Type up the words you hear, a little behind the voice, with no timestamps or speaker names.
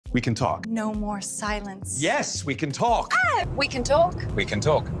We can talk. No more silence. Yes, we can talk. We can talk. We can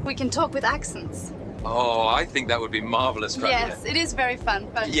talk. We can talk with accents. Oh, I think that would be marvelous, Fran. Yes, it is very fun.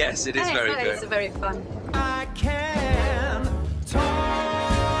 But Yes, it is very good. It's very fun. I can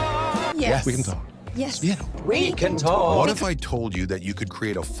talk. Yes. We can talk. Yes. Yeah. We can talk. What if I told you that you could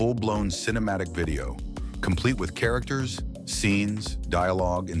create a full-blown cinematic video, complete with characters, scenes,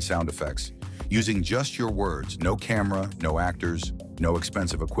 dialogue, and sound effects, using just your words, no camera, no actors, no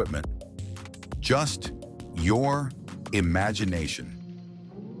expensive equipment, just your imagination?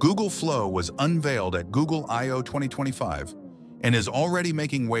 Google Flow was unveiled at Google I/O 2025 and is already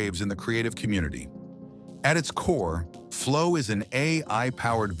making waves in the creative community. At its core, Flow is an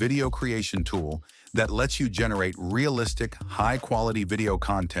AI-powered video creation tool that lets you generate realistic, high-quality video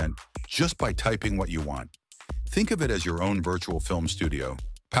content just by typing what you want. Think of it as your own virtual film studio,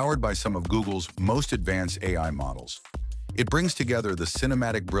 powered by some of Google's most advanced AI models. It brings together the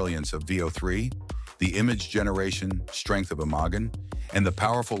cinematic brilliance of VO3, the image generation strength of Imagen, and the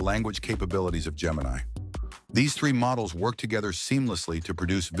powerful language capabilities of Gemini. These three models work together seamlessly to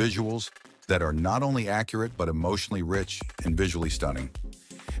produce visuals that are not only accurate but emotionally rich and visually stunning.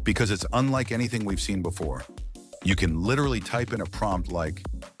 Because it's unlike anything we've seen before. You can literally type in a prompt like,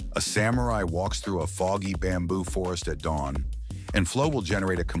 "A samurai walks through a foggy bamboo forest at dawn," and Flow will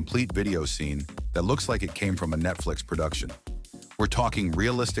generate a complete video scene that looks like it came from a Netflix production. We're talking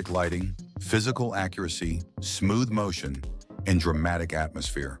realistic lighting, physical accuracy, smooth motion, and dramatic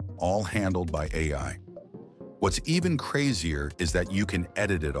atmosphere, all handled by AI. What's even crazier is that you can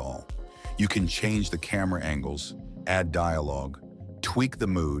edit it all. You can change the camera angles, add dialogue, tweak the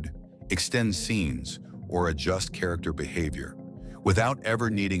mood, extend scenes, or adjust character behavior without ever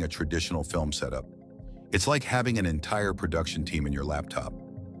needing a traditional film setup. It's like having an entire production team in your laptop.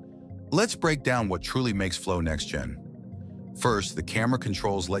 Let's break down what truly makes Flow next gen. First, the camera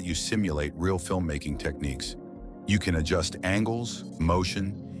controls let you simulate real filmmaking techniques. You can adjust angles,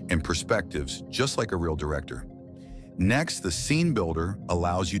 motion, and perspectives just like a real director. Next, the Scenebuilder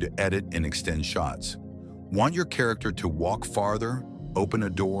allows you to edit and extend shots. Want your character to walk farther, open a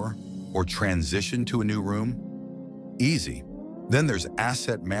door, or transition to a new room? Easy. Then there's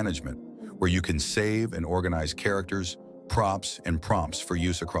Asset Management, where you can save and organize characters, props, and prompts for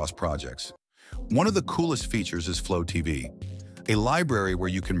use across projects. One of the coolest features is Flow TV, a library where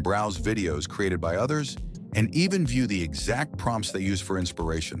you can browse videos created by others and even view the exact prompts they use for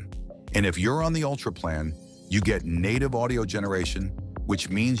inspiration. And if you're on the Ultra plan, you get native audio generation, which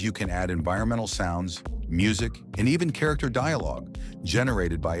means you can add environmental sounds, music, and even character dialogue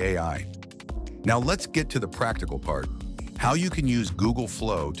generated by AI. Now let's get to the practical part, how you can use Google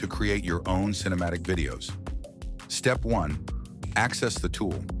Flow to create your own cinematic videos. Step 1, access the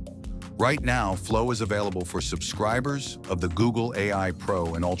tool. Right now, Flow is available for subscribers of the Google AI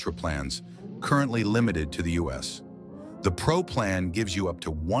Pro and Ultra plans, currently limited to the US. The Pro plan gives you up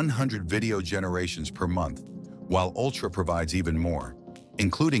to 100 video generations per month, while Ultra provides even more,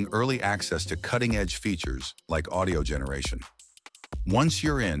 including early access to cutting-edge features like audio generation. Once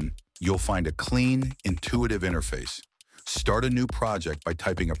you're in, you'll find a clean, intuitive interface. Start a new project by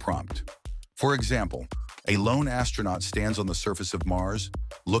typing a prompt. For example, a lone astronaut stands on the surface of Mars,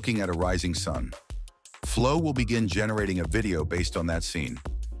 looking at a rising sun. Flow will begin generating a video based on that scene.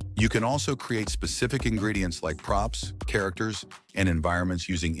 You can also create specific ingredients like props, characters, and environments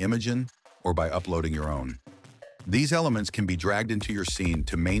using Imagen or by uploading your own. These elements can be dragged into your scene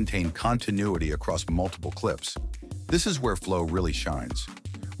to maintain continuity across multiple clips. This is where Flow really shines.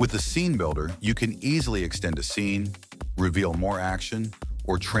 With the Scenebuilder, you can easily extend a scene, reveal more action,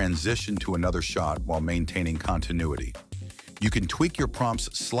 or transition to another shot while maintaining continuity. You can tweak your prompts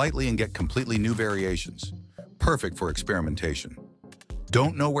slightly and get completely new variations, perfect for experimentation.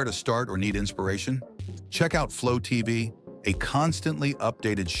 Don't know where to start or need inspiration? Check out Flow TV, a constantly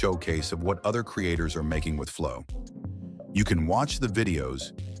updated showcase of what other creators are making with Flow. You can watch the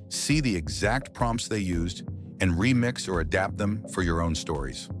videos, see the exact prompts they used, and remix or adapt them for your own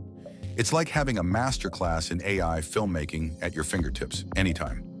stories. It's like having a masterclass in AI filmmaking at your fingertips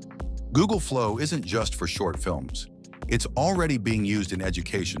anytime. Google Flow isn't just for short films. It's already being used in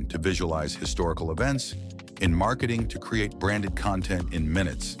education to visualize historical events, in marketing to create branded content in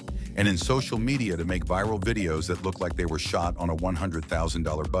minutes, and in social media to make viral videos that look like they were shot on a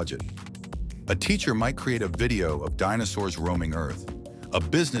 $100,000 budget. A teacher might create a video of dinosaurs roaming Earth. A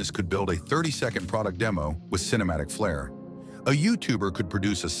business could build a 30-second product demo with cinematic flair. A YouTuber could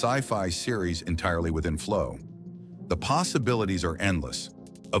produce a sci-fi series entirely within Flow. The possibilities are endless.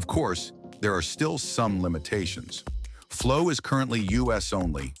 Of course, there are still some limitations. Flow is currently US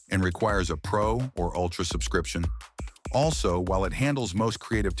only and requires a Pro or Ultra subscription. Also, while it handles most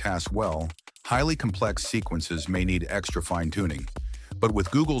creative tasks well, highly complex sequences may need extra fine-tuning. But with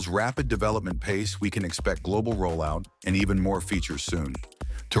Google's rapid development pace, we can expect global rollout and even more features soon.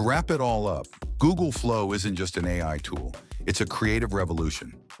 To wrap it all up, Google Flow isn't just an AI tool, it's a creative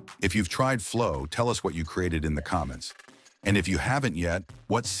revolution. If you've tried Flow, tell us what you created in the comments. And if you haven't yet,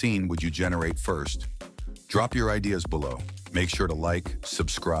 what scene would you generate first? Drop your ideas below. Make sure to like,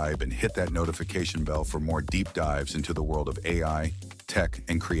 subscribe, and hit that notification bell for more deep dives into the world of AI, tech,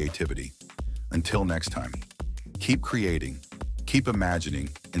 and creativity. Until next time, keep creating, keep imagining,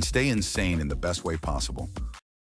 and stay insane in the best way possible.